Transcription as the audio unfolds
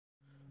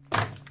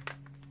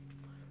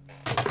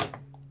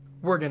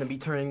we're gonna be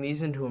turning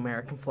these into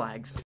American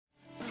flags.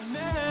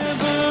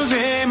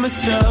 Remembering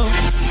myself.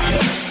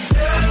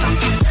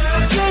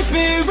 Take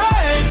me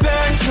right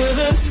back to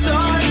the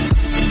start.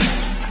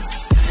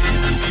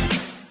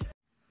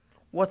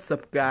 What's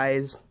up,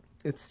 guys?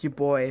 It's your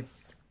boy,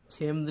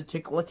 Tim the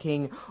Ticala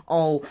King.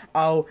 Oh,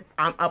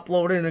 I'm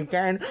uploading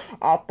again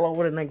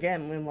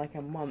in like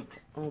a month.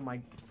 Oh my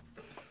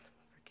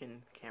freaking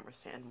camera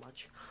stand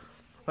much.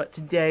 But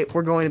today,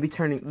 we're going to be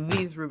turning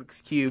these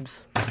Rubik's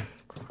Cubes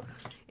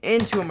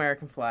into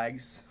American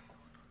flags.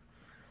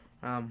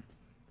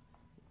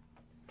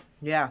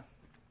 Yeah.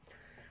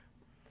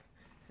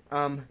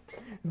 But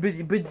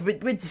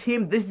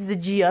Tim, this is a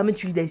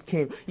geometry dash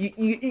channel.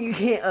 You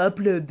can't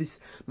upload this.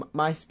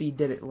 My speed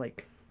did it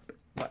like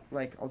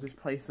I'll just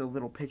place a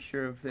little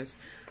picture of this.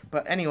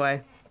 But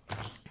anyway,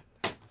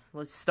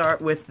 let's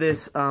start with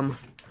this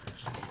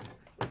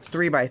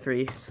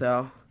 3x3.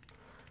 So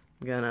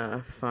I'm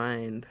gonna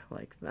find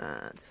like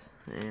that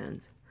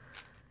and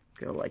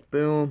go like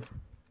boom.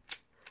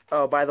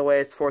 Oh, by the way,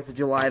 it's 4th of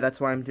July.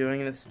 That's why I'm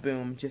doing this.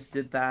 Boom, just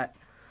did that.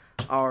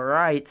 All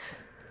right.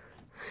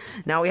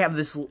 Now we have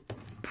this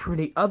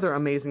pretty other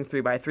amazing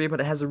 3x3, but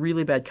it has a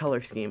really bad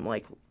color scheme,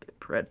 like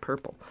red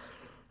purple.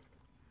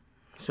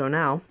 So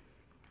now,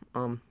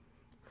 I'm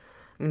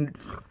gonna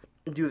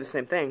do the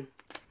same thing.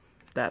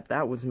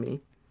 That was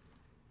me.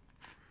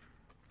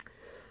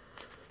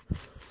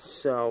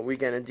 So we're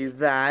gonna do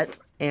that,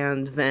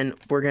 and then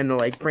we're gonna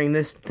like bring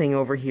this thing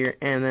over here,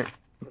 and then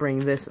bring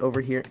this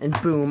over here,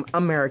 and boom,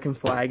 American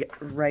flag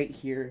right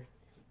here.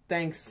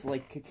 Thanks,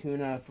 like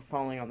Kakuna, for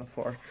falling on the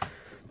floor.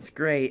 It's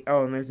great.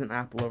 Oh, and there's an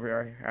apple over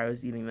there. I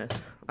was eating this.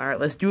 Alright,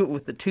 let's do it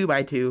with the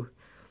 2x2.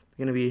 It's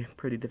gonna be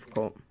pretty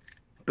difficult.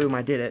 Boom,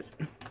 I did it.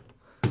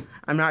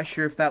 I'm not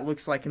sure if that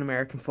looks like an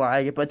American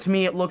flag, but to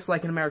me it looks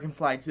like an American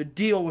flag, so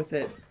deal with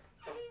it.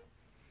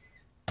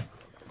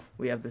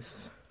 We have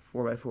this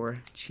 4x4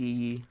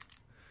 chi.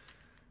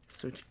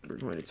 So we're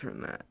going to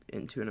turn that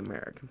into an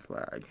American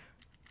flag.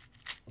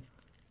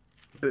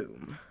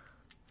 Boom.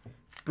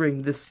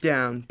 Bring this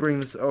down, bring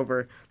this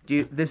over.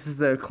 This is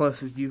the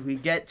closest we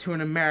get to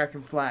an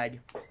American flag.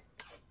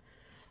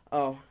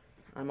 Oh,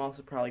 I'm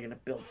also probably going to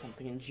build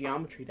something in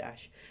Geometry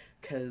Dash,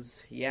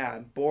 because, yeah,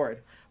 I'm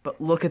bored.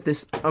 But look at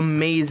this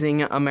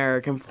amazing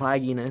American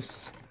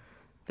flagginess.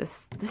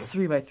 This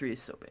 3x3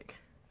 is so big.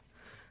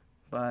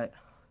 But,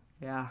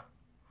 yeah.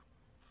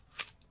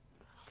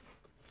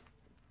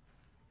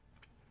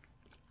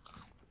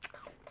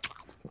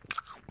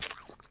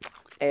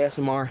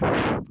 ASMR.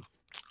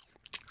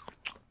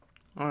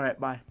 Alright,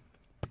 bye.